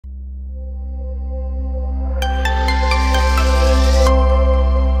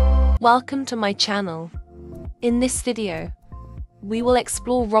Welcome to my channel. In this video, we will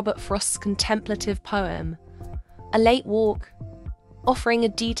explore Robert Frost's contemplative poem, A Late Walk, offering a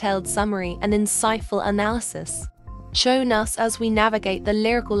detailed summary and insightful analysis. Join us as we navigate the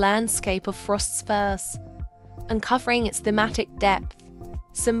lyrical landscape of Frost's verse, uncovering its thematic depth,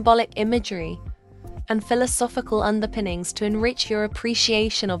 symbolic imagery, and philosophical underpinnings to enrich your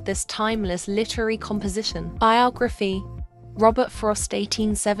appreciation of this timeless literary composition. Biography: Robert Frost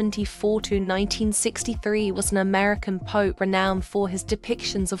 (1874–1963) was an American poet renowned for his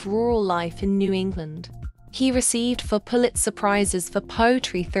depictions of rural life in New England. He received Pulitzer Prizes for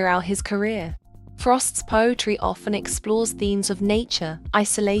poetry throughout his career. Frost's poetry often explores themes of nature,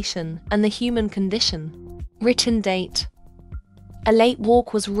 isolation, and the human condition. Written date: A Late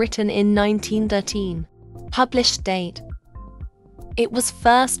Walk was written in 1913. Published date: it was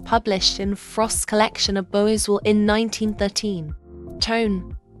first published in Frost's collection of Boswell in 1913.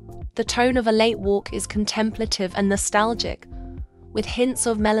 Tone: the tone of A Late Walk is contemplative and nostalgic, with hints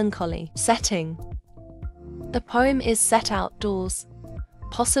of melancholy. Setting: the poem is set outdoors,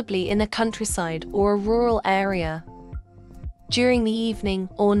 possibly in a countryside or a rural area, during the evening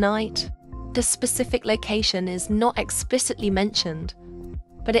or night. The specific location is not explicitly mentioned,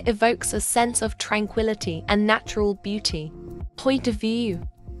 but it evokes a sense of tranquility and natural beauty. Point of view: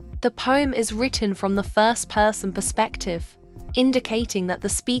 the poem is written from the first-person perspective, indicating that the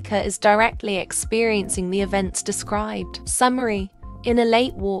speaker is directly experiencing the events described. Summary: in A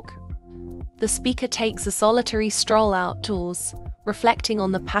Late Walk, the speaker takes a solitary stroll outdoors, reflecting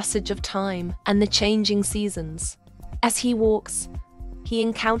on the passage of time and the changing seasons. As he walks, he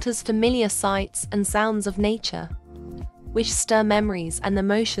encounters familiar sights and sounds of nature, which stir memories and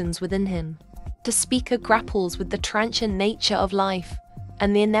emotions within him. The speaker grapples with the transient nature of life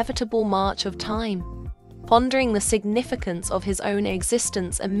and the inevitable march of time, pondering the significance of his own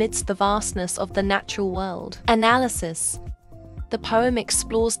existence amidst the vastness of the natural world. Analysis: the poem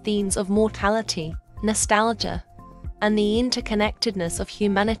explores themes of mortality, nostalgia, and the interconnectedness of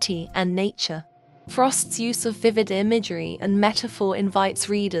humanity and nature. Frost's use of vivid imagery and metaphor invites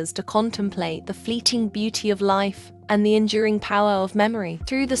readers to contemplate the fleeting beauty of life and the enduring power of memory.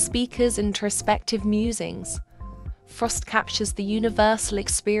 Through the speaker's introspective musings, Frost captures the universal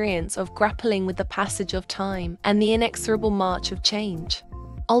experience of grappling with the passage of time and the inexorable march of change.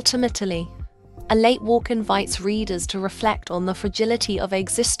 Ultimately, A Late Walk invites readers to reflect on the fragility of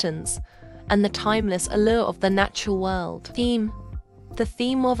existence and the timeless allure of the natural world. Theme: the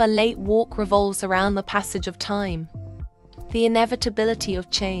theme of A Late Walk revolves around the passage of time, the inevitability of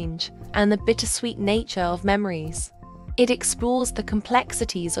change, and the bittersweet nature of memories. It explores the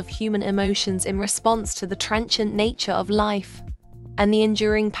complexities of human emotions in response to the transient nature of life and the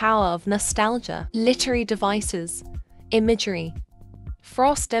enduring power of nostalgia. Literary devices: imagery.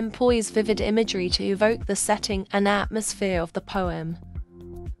 Frost employs vivid imagery to evoke the setting and atmosphere of the poem,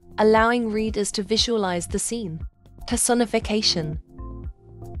 allowing readers to visualize the scene. Personification: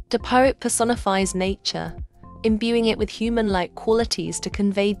 the poet personifies nature, imbuing it with human-like qualities to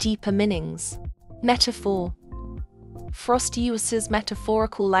convey deeper meanings. Metaphor: Frost uses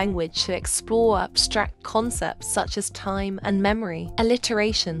metaphorical language to explore abstract concepts such as time and memory.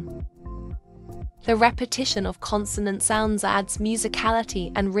 Alliteration: the repetition of consonant sounds adds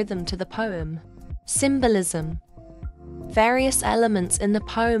musicality and rhythm to the poem. Symbolism: various elements in the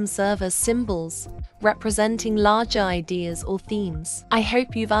poem serve as symbols, representing larger ideas or themes. I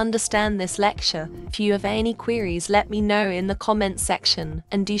hope you've understand this lecture. If you have any queries, let me know in the comment section,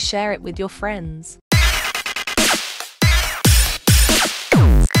 and do share it with your friends.